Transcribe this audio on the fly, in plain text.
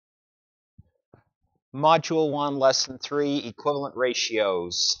Module 1, Lesson 3, Equivalent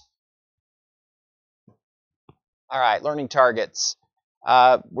Ratios. All right, learning targets.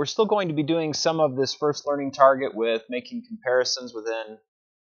 We're still going to be doing some of this first learning target with making comparisons within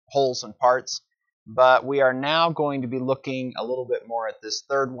wholes and parts, but we are now going to be looking a little bit more at this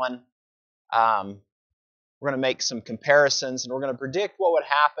third one. We're going to make some comparisons, and we're going to predict what would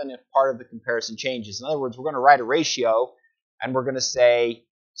happen if part of the comparison changes. In other words, we're going to write a ratio, and we're going to say,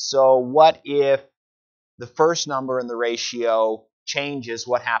 so what if the first number in the ratio changes,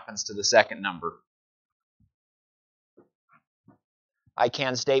 what happens to the second number? I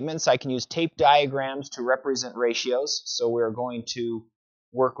can statements. I can use tape diagrams to represent ratios. So we're going to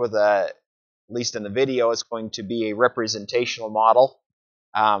work with at least in the video, it's going to be a representational model.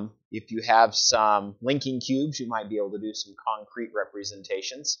 If you have some linking cubes, you might be able to do some concrete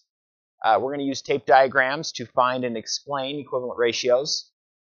representations. We're going to use tape diagrams to find and explain equivalent ratios.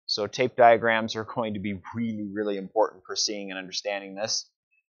 So tape diagrams are going to be really, really important for seeing and understanding this.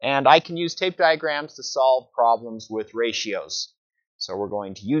 And I can use tape diagrams to solve problems with ratios. So we're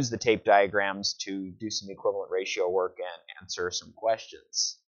going to use the tape diagrams to do some equivalent ratio work and answer some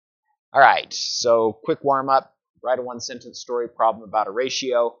questions. All right, so quick warm-up. Write a one-sentence story problem about a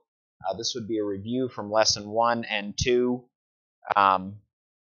ratio. This would be a review from Lesson 1 and 2.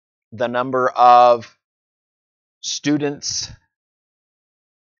 The number of students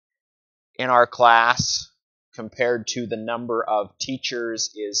in our class compared to the number of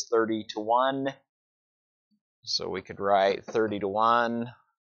teachers is 30 to 1. So we could write 30 to 1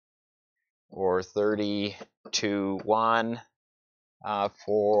 or 30 to 1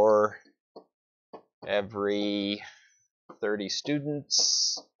 for every 30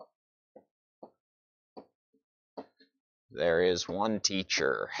 students. There is one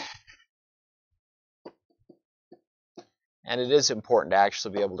teacher. And it is important to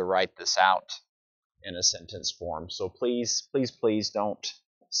actually be able to write this out in a sentence form. So please, please, please don't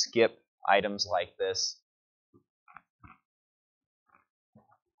skip items like this.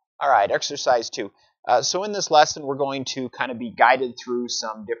 All right, exercise 2. So in this lesson, we're going to kind of be guided through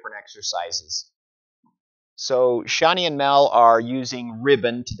some different exercises. So Shani and Mel are using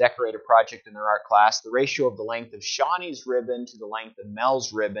ribbon to decorate a project in their art class. The ratio of the length of Shani's ribbon to the length of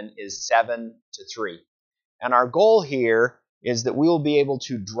Mel's ribbon is 7 to 3. And our goal here is that we will be able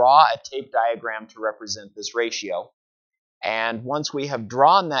to draw a tape diagram to represent this ratio. And once we have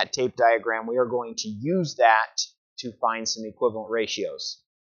drawn that tape diagram, we are going to use that to find some equivalent ratios.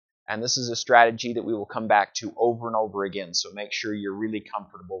 And this is a strategy that we will come back to over and over again, so make sure you're really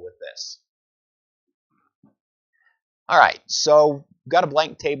comfortable with this. All right, so we've got a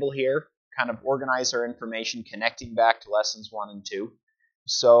blank table here, kind of organize our information connecting back to lessons 1 and 2.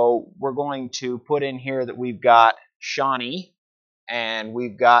 So we're going to put in here that we've got Shani and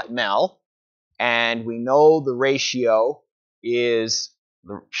we've got Mel, and we know the ratio is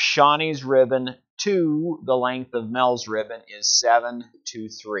Shani's ribbon to the length of Mel's ribbon is 7 to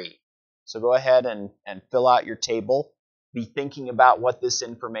 3. So go ahead and fill out your table. Be thinking about what this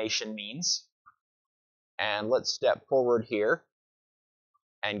information means. And let's step forward here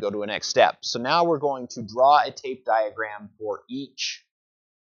and go to a next step. So now we're going to draw a tape diagram for each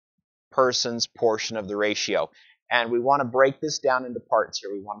person's portion of the ratio. And we want to break this down into parts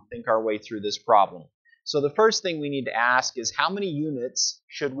here. We want to think our way through this problem. So the first thing we need to ask is how many units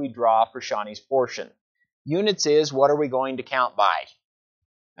should we draw for Shani's portion? Units is what are we going to count by?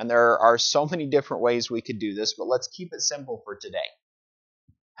 And there are so many different ways we could do this, but let's keep it simple for today.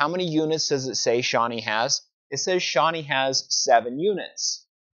 How many units does it say Shani has? It says Shani has 7 units.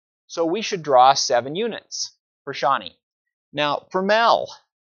 So we should draw 7 units for Shani. Now, for Mel,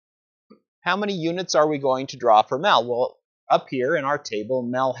 how many units are we going to draw for Mel? Well, up here in our table,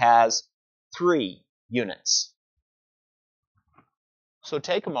 Mel has 3 units. So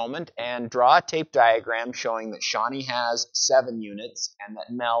take a moment and draw a tape diagram showing that Shani has 7 units and that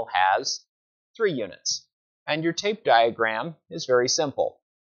Mel has 3 units. And your tape diagram is very simple.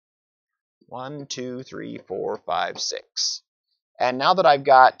 1, 2, 3, 4, 5, 6. And now that I've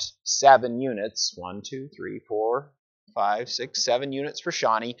got 7 units, 1, 2, 3, 4, 5, 6, 7 units for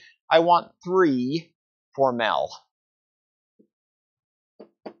Shani, I want 3 for Mel.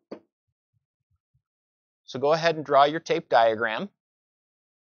 So go ahead and draw your tape diagram.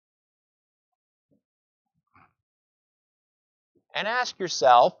 And ask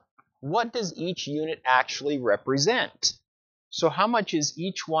yourself, what does each unit actually represent? So how much is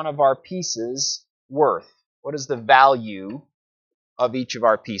each one of our pieces worth? What is the value of each of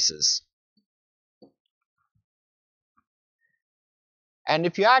our pieces? And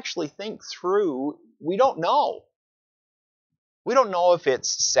if you actually think through, we don't know. We don't know if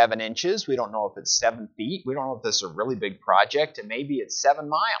it's 7 inches. We don't know if it's 7 feet. We don't know if this is a really big project, and maybe it's 7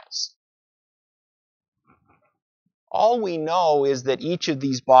 miles. All we know is that each of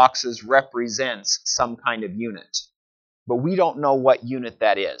these boxes represents some kind of unit, but we don't know what unit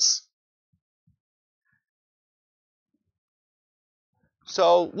that is.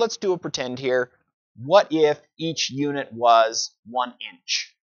 So let's do a pretend here. What if each unit was 1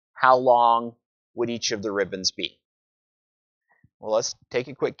 inch? How long would each of the ribbons be? Well, let's take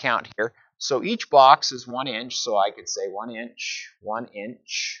a quick count here. So each box is 1 inch, so I could say 1 inch, 1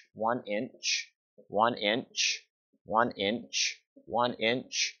 inch, 1 inch, 1 inch, 1 inch, 1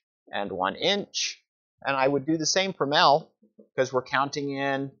 inch, and 1 inch. And I would do the same for Mel, because we're counting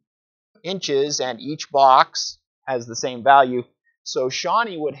in inches, and each box has the same value. So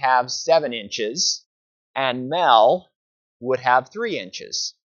Shawnee would have 7 inches, and Mel would have 3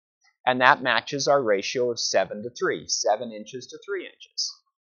 inches. And that matches our ratio of 7 to 3, 7 inches to 3 inches.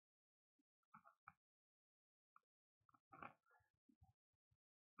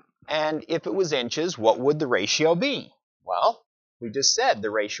 And if it was inches, what would the ratio be? Well, we just said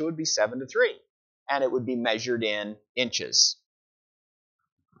the ratio would be 7 to 3, and it would be measured in inches.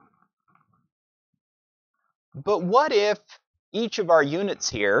 But what if each of our units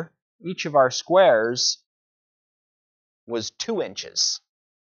here, each of our squares, was 2 inches?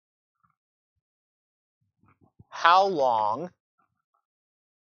 How long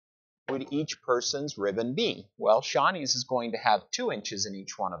would each person's ribbon be? Well, Shawnee's is going to have 2 inches in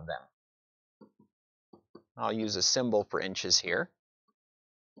each one of them. I'll use a symbol for inches here.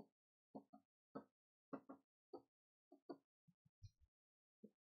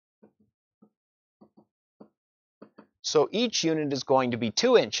 So each unit is going to be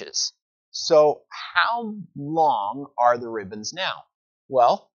 2 inches. So how long are the ribbons now?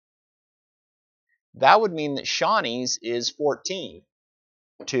 Well, that would mean that Shawnee's is 14.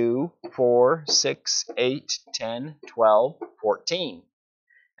 2, 4, 6, 8, 10, 12, 14.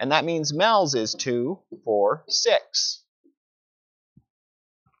 And that means Mel's is 2, 4, 6.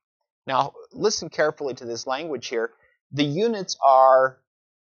 Now, listen carefully to this language here. The units are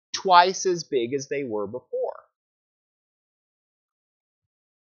twice as big as they were before.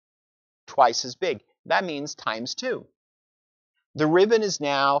 Twice as big. That means times 2. The ribbon is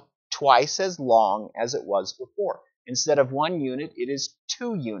now twice as long as it was before. Instead of 1 unit, it is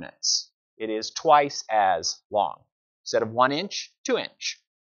 2 units. It is twice as long. Instead of 1 inch, 2 inch.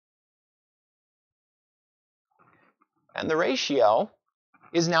 And the ratio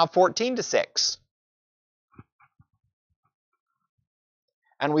is now 14 to 6.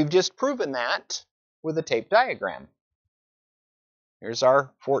 And we've just proven that with a tape diagram. Here's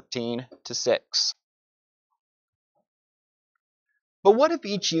our 14 to 6. But what if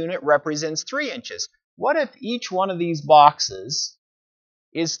each unit represents 3 inches? What if each one of these boxes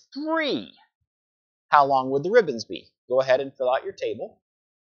is 3? How long would the ribbons be? Go ahead and fill out your table.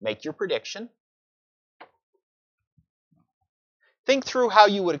 Make your prediction. Think through how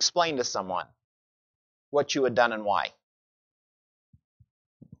you would explain to someone what you had done and why.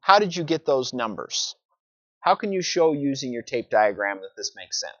 How did you get those numbers? How can you show using your tape diagram that this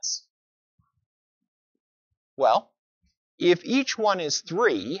makes sense? Well, if each one is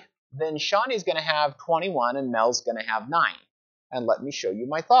 3, then Shawnee's going to have 21 and Mel's going to have 9. And let me show you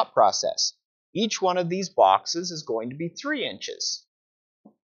my thought process. Each one of these boxes is going to be 3 inches.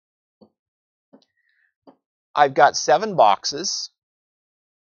 I've got 7 boxes,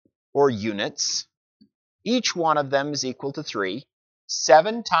 or units. Each one of them is equal to 3.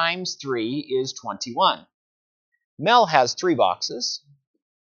 7 times 3 is 21. Mel has 3 boxes,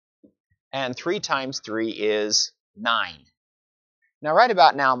 and 3 times 3 is 9. Now, right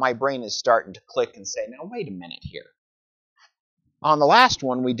about now, my brain is starting to click and say, now, wait a minute here. On the last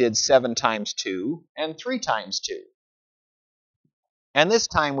one, we did 7 times 2 and 3 times 2. And this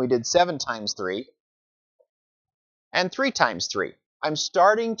time, we did 7 times 3 and 3 times 3. I'm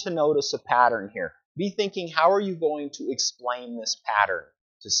starting to notice a pattern here. Be thinking, how are you going to explain this pattern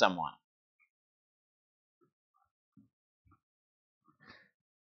to someone?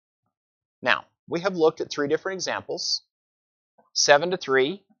 Now, we have looked at 3 different examples. 7 to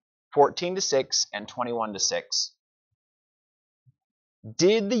 3, 14 to 6, and 21 to 6.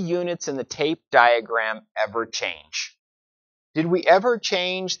 Did the units in the tape diagram ever change? Did we ever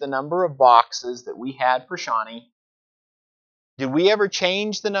change the number of boxes that we had for Shawnee? Did we ever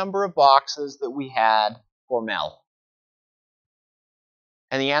change the number of boxes that we had for Mel?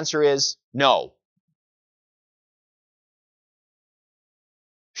 And the answer is no.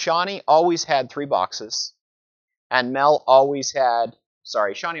 Shawnee always had 3 boxes. And Mel always had,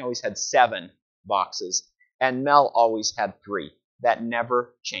 Shawnee always had 7 boxes, and Mel always had 3. that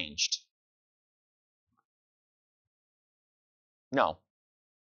never changed? No.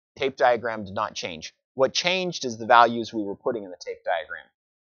 Tape diagram did not change. What changed is the values we were putting in the tape diagram.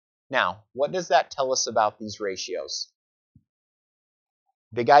 Now, what does that tell us about these ratios?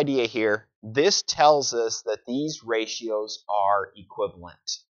 Big idea here. This tells us that these ratios are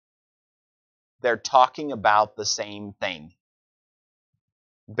equivalent. They're talking about the same thing.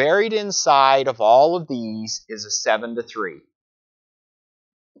 Buried inside of all of these is a 7:3.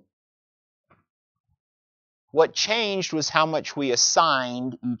 What changed was how much we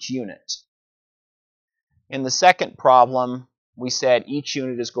assigned each unit. In the second problem, we said each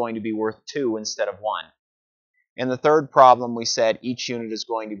unit is going to be worth 2 instead of 1. In the third problem, we said each unit is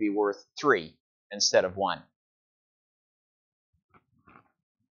going to be worth 3 instead of 1.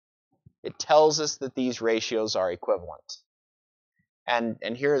 It tells us that these ratios are equivalent.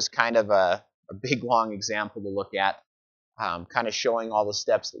 And here is kind of a big, long example to look at, kind of showing all the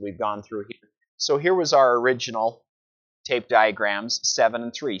steps that we've gone through here. So here was our original tape diagrams, 7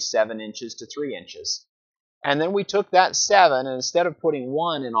 and 3, 7 inches to 3 inches. And then we took that 7, and instead of putting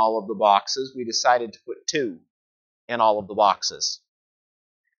 1 in all of the boxes, we decided to put 2 in all of the boxes.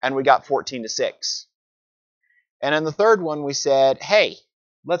 And we got 14 to 6. And in the third one, we said, hey,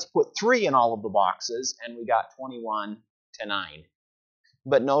 let's put 3 in all of the boxes, and we got 21 to 9.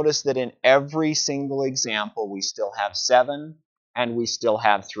 But notice that in every single example, we still have 7, and we still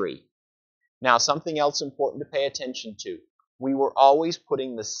have 3. Now, something else important to pay attention to. We were always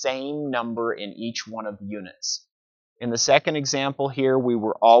putting the same number in each one of the units. In the second example here, we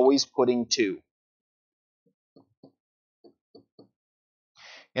were always putting 2.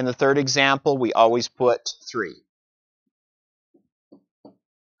 In the third example, we always put 3.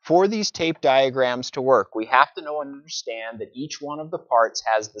 For these tape diagrams to work, we have to know and understand that each one of the parts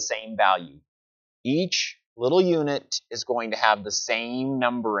has the same value. Each little unit is going to have the same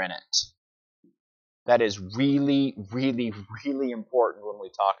number in it. That is really, really, really important when we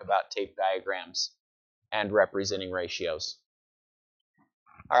talk about tape diagrams and representing ratios.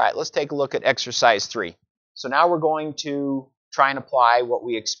 All right, let's take a look at exercise 3. So now we're going to try and apply what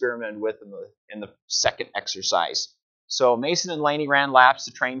we experimented with in the second exercise. So Mason and Laney ran laps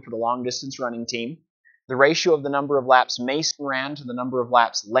to train for the long-distance running team. The ratio of the number of laps Mason ran to the number of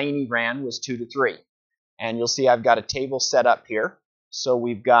laps Laney ran was 2 to 3. And you'll see I've got a table set up here. So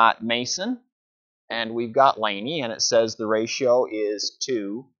we've got Mason and we've got Laney, and it says the ratio is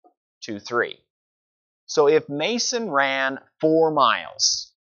 2 to 3. So if Mason ran 4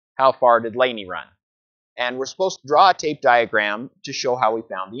 miles, how far did Laney run? And we're supposed to draw a tape diagram to show how we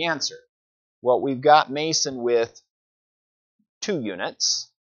found the answer. Well, we've got Mason with 2 units,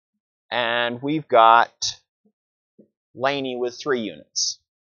 and we've got Laney with 3 units.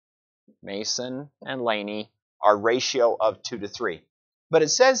 Mason and Laney are ratio of 2 to 3. But it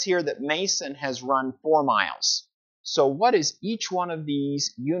says here that Mason has run 4 miles. So what is each one of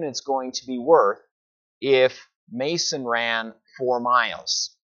these units going to be worth if Mason ran 4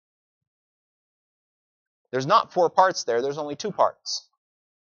 miles? There's not 4 parts there, there's only 2 parts.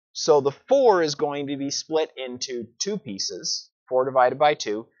 So the 4 is going to be split into 2 pieces. 4 divided by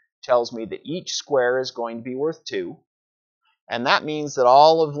 2 tells me that each square is going to be worth 2. And that means that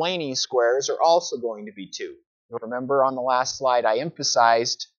all of Laney's squares are also going to be 2. Remember on the last slide I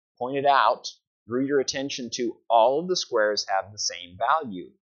emphasized, pointed out, drew your attention to all of the squares have the same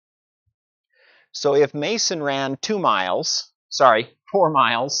value. So if Mason ran 4 miles,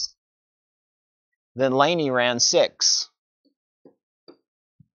 then Laney ran 6.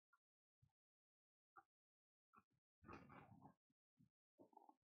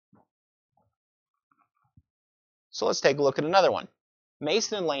 So let's take a look at another one.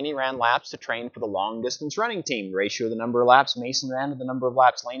 Mason and Laney ran laps to train for the long-distance running team. The ratio of the number of laps Mason ran to the number of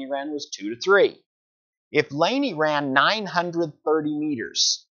laps Laney ran was 2 to 3. If Laney ran 930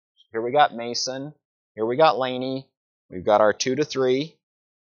 meters, here we got Mason, here we got Laney, we've got our 2 to 3.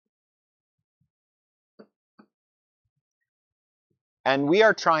 And we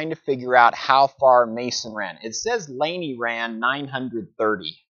are trying to figure out how far Mason ran. It says Laney ran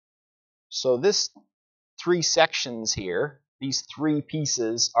 930. So this 3 sections here, these 3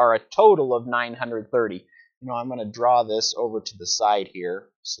 pieces, are a total of 930. I'm going to draw this over to the side here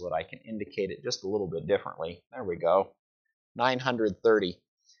so that I can indicate it just a little bit differently. There we go. 930.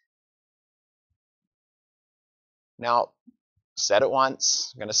 Now, said it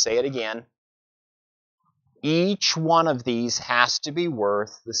once, I'm going to say it again. Each one of these has to be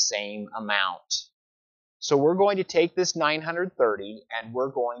worth the same amount. So we're going to take this 930 and we're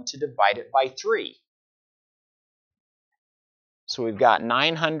going to divide it by 3. So we've got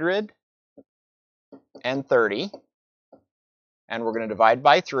 930, and we're going to divide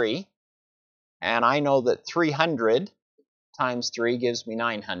by 3. And I know that 300 times 3 gives me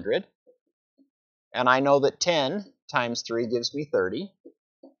 900. And I know that 10 times 3 gives me 30.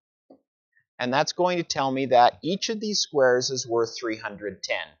 And that's going to tell me that each of these squares is worth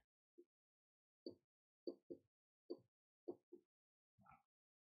 310.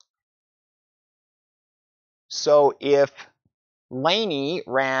 So if Lainey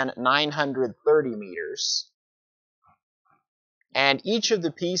ran 930 meters, and each of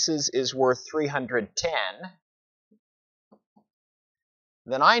the pieces is worth 310,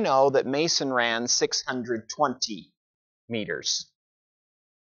 then I know that Mason ran 620 meters.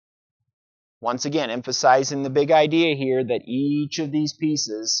 Once again, emphasizing the big idea here that each of these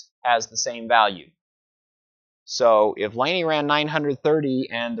pieces has the same value. So if Lainey ran 930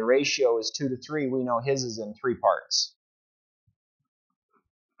 and the ratio is 2 to 3, we know his is in 3 parts.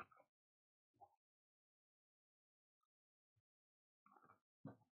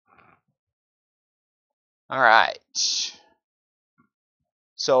 All right.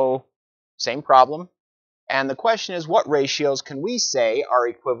 So same problem. And the question is, what ratios can we say are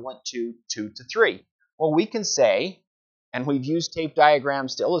equivalent to 2 to 3? Well, we can say, and we've used tape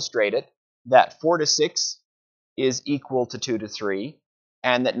diagrams to illustrate it, that 4 to 6 is equal to 2 to 3,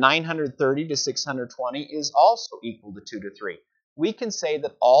 and that 930 to 620 is also equal to 2 to 3. We can say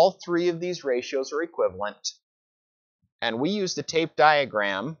that all 3 of these ratios are equivalent, and we use the tape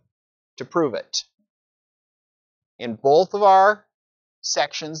diagram to prove it. In both of our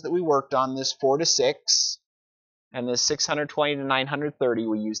sections that we worked on, this 4 to 6 and this 620 to 930,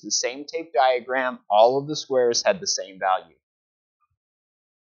 we used the same tape diagram. All of the squares had the same value.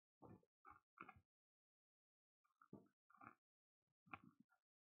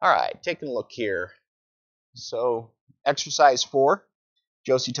 All right, taking a look here. So, exercise 4.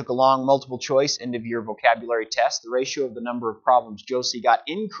 Josie took a long multiple choice end of year vocabulary test. The ratio of the number of problems Josie got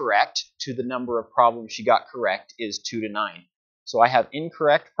incorrect to the number of problems she got correct is 2 to 9. So I have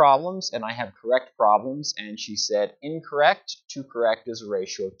incorrect problems and I have correct problems, and she said incorrect to correct is a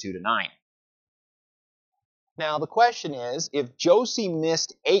ratio of 2 to 9. Now the question is, if Josie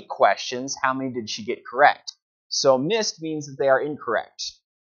missed 8 questions, how many did she get correct? So missed means that they are incorrect.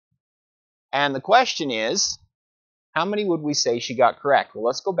 And the question is, how many would we say she got correct? Well,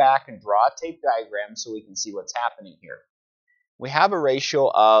 let's go back and draw a tape diagram so we can see what's happening here. We have a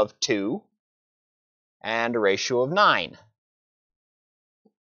ratio of 2 and a ratio of 9.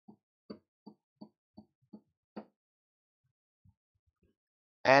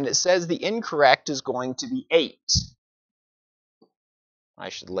 And it says the incorrect is going to be 8. I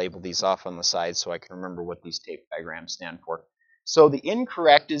should label these off on the side so I can remember what these tape diagrams stand for. So the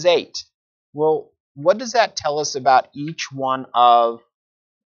incorrect is 8. Well, what does that tell us about each one of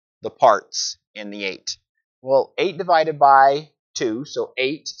the parts in the 8? Well, 8 divided by 2, so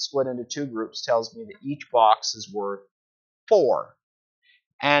 8 split into 2 groups, tells me that each box is worth 4.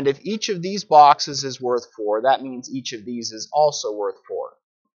 And if each of these boxes is worth 4, that means each of these is also worth 4.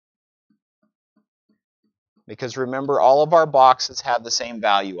 Because remember, all of our boxes have the same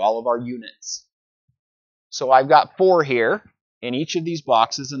value, all of our units. So I've got 4 here in each of these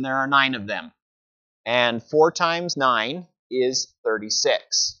boxes, and there are 9 of them. And 4 times 9 is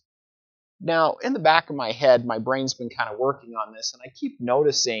 36. Now, in the back of my head, my brain's been kind of working on this, and I keep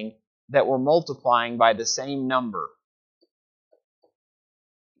noticing that we're multiplying by the same number.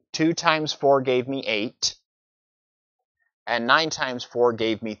 2 times 4 gave me 8, and 9 times 4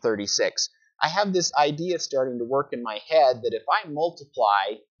 gave me 36. I have this idea starting to work in my head that if I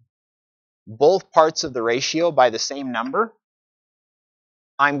multiply both parts of the ratio by the same number,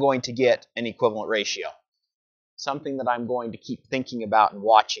 I'm going to get an equivalent ratio. Something that I'm going to keep thinking about and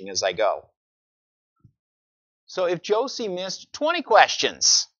watching as I go. So if Josie missed 20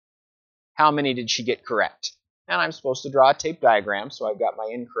 questions, how many did she get correct? And I'm supposed to draw a tape diagram, so I've got my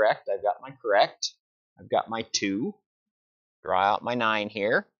incorrect, I've got my correct, I've got my 2, draw out my 9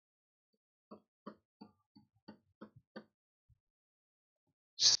 here.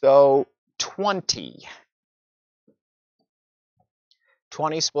 So 20.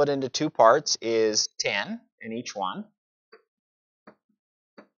 20 split into 2 parts is 10 in each one.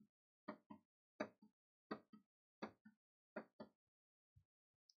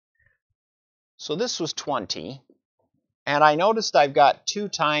 So this was 20. And I noticed I've got 2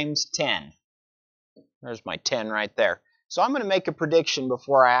 times 10. There's my 10 right there. So I'm going to make a prediction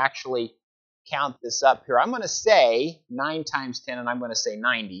before I actually count this up here. I'm going to say 9 times 10, and I'm going to say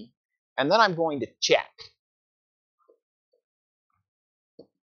 90. And then I'm going to check.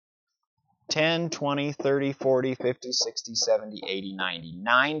 10, 20, 30, 40, 50, 60, 70, 80, 90.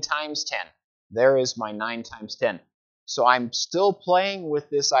 9 times 10. There is my 9 times 10. So I'm still playing with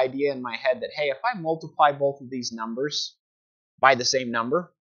this idea in my head that, hey, if I multiply both of these numbers by the same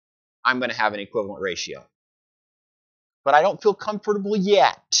number, I'm going to have an equivalent ratio. But I don't feel comfortable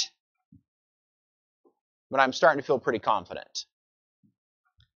yet. But I'm starting to feel pretty confident.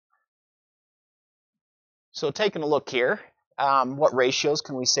 So taking a look here, what ratios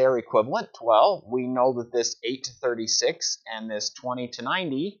can we say are equivalent? Well, we know that this 8 to 36 and this 20 to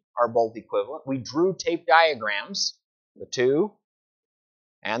 90 are both equivalent. We drew tape diagrams, the 2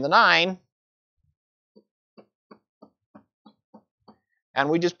 and the 9, and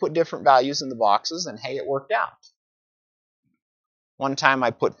we just put different values in the boxes, and hey, it worked out. One time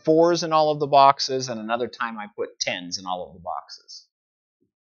I put 4s in all of the boxes, and another time I put 10s in all of the boxes.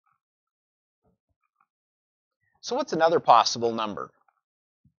 So what's another possible number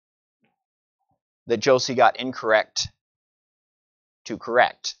that Josie got incorrect to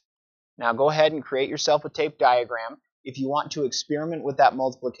correct? Now go ahead and create yourself a tape diagram. If you want to experiment with that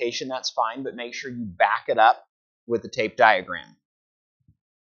multiplication, that's fine, but make sure you back it up with the tape diagram.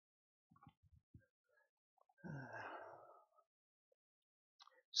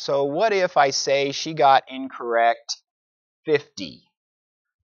 So what if I say she got incorrect 50?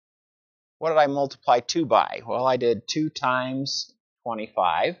 What did I multiply 2 by? Well, I did 2 times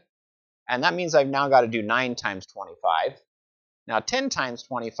 25, and that means I've now got to do 9 times 25. Now 10 times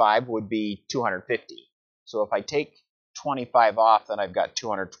 25 would be 250. So if I take 25 off, then I've got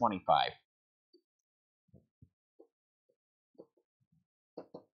 225.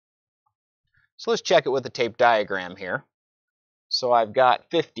 So let's check it with the tape diagram here. So I've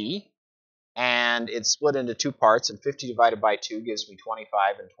got 50, and it's split into 2 parts, and 50 divided by 2 gives me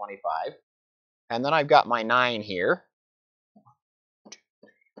 25 and 25. And then I've got my 9 here. 1, 2, 3,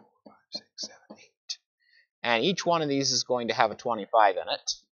 4, 5, 6, 7, 8. And each one of these is going to have a 25 in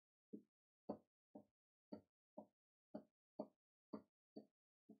it.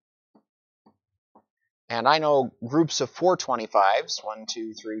 And I know groups of 4 25s, 1,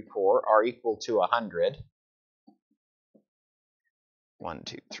 2, 3, 4, are equal to 100. 1,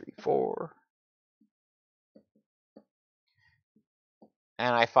 2, 3, 4.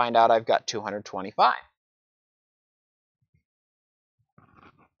 And I find out I've got 225.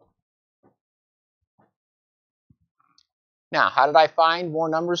 Now, how did I find more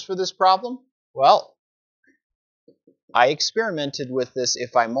numbers for this problem? Well, I experimented with this.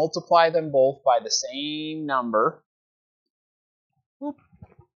 If I multiply them both by the same number,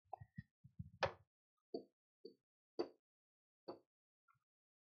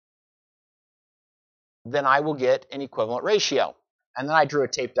 then I will get an equivalent ratio. And then I drew a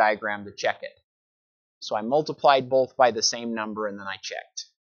tape diagram to check it. So I multiplied both by the same number, and then I checked.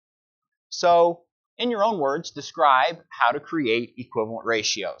 So, in your own words, describe how to create equivalent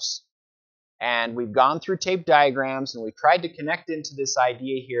ratios. And we've gone through tape diagrams, and we've tried to connect into this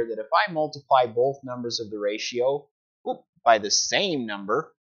idea here that if I multiply both numbers of the ratio by the same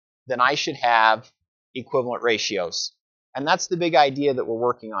number, then I should have equivalent ratios. And that's the big idea that we're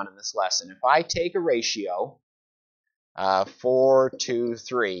working on in this lesson. If I take a ratio, 4 to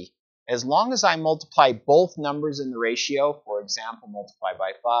 3, as long as I multiply both numbers in the ratio, for example, multiply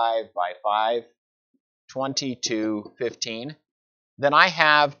by 5, 20 to 15, then I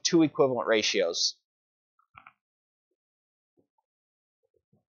have 2 equivalent ratios.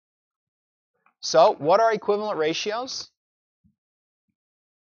 So, what are equivalent ratios?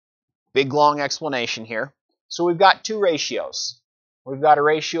 Big long explanation here. So we've got 2 ratios. We've got a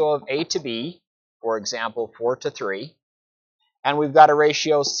ratio of A to B, for example, 4 to 3. And we've got a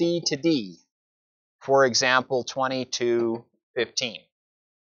ratio C to D, for example, 20 to 15.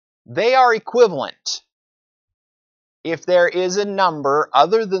 They are equivalent if there is a number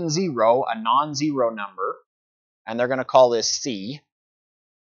other than 0, a non-zero number, and they're going to call this C,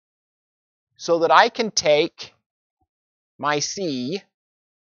 so that I can take my C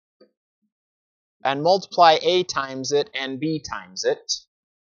and multiply A times it and B times it,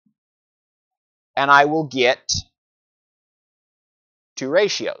 and I will get 2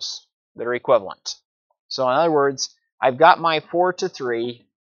 ratios that are equivalent. So in other words, I've got my 4 to 3,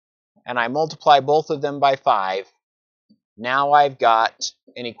 and I multiply both of them by 5. Now I've got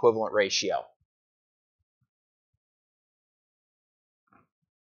an equivalent ratio.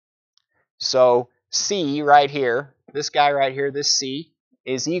 So C right here, this guy right here, this C,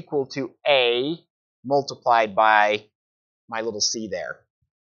 is equal to A multiplied by my little c there.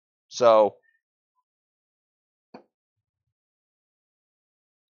 So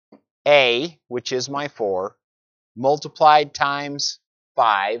A, which is my 4, multiplied times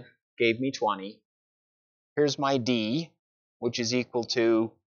 5 gave me 20. Here's my D, which is equal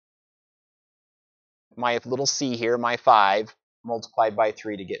to my little c here, my 5, multiplied by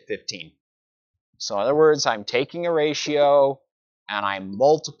 3 to get 15. So in other words, I'm taking a ratio and I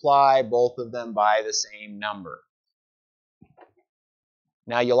multiply both of them by the same number.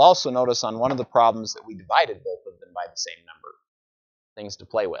 Now you'll also notice on one of the problems that we divided both of them by the same number. Things to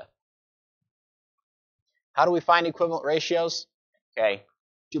play with. How do we find equivalent ratios? Okay,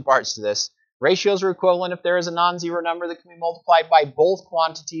 two parts to this. Ratios are equivalent if there is a non-zero number that can be multiplied by both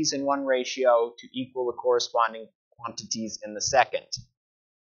quantities in one ratio to equal the corresponding quantities in the second.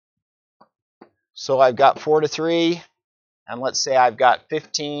 So I've got 4 to 3, and let's say I've got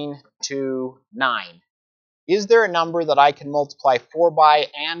 15 to 9. Is there a number that I can multiply 4 by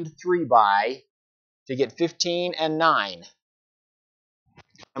and 3 by to get 15 and 9?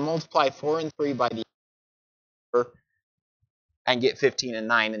 I multiply 4 and 3 by the number and get 15 and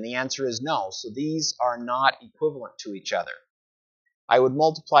 9, and the answer is no. So these are not equivalent to each other. I would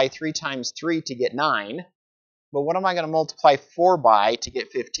multiply 3 times 3 to get 9, but what am I going to multiply 4 by to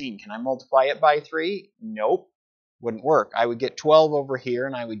get 15? Can I multiply it by 3? Nope. Wouldn't work. I would get 12 over here,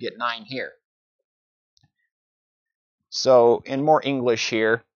 and I would get 9 here. So in more English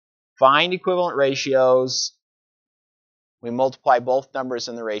here, find equivalent ratios. We multiply both numbers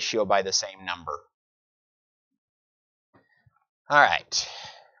in the ratio by the same number. All right,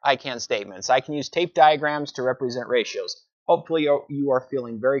 I can statements. I can use tape diagrams to represent ratios. Hopefully you are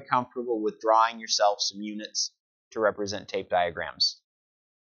feeling very comfortable with drawing yourself some units to represent tape diagrams.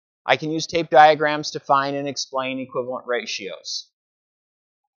 I can use tape diagrams to find and explain equivalent ratios.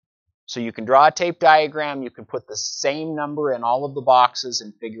 So you can draw a tape diagram, you can put the same number in all of the boxes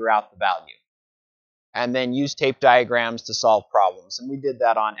and figure out the value. And then use tape diagrams to solve problems. And we did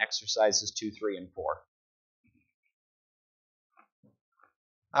that on exercises 2, 3, and 4.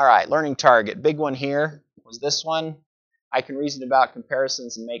 All right, learning target. Big one here was this one. I can reason about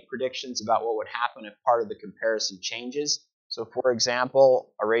comparisons and make predictions about what would happen if part of the comparison changes. So for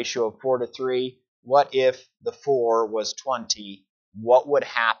example, a ratio of 4 to 3. What if the 4 was 20? What would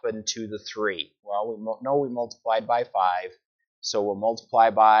happen to the 3? Well, we know we multiplied by 5, so we'll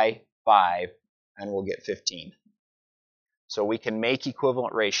multiply by 5, and we'll get 15. So we can make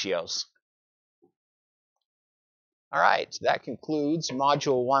equivalent ratios. All right, that concludes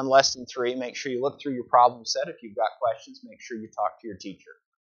Module 1, Lesson 3. Make sure you look through your problem set. If you've got questions, make sure you talk to your teacher.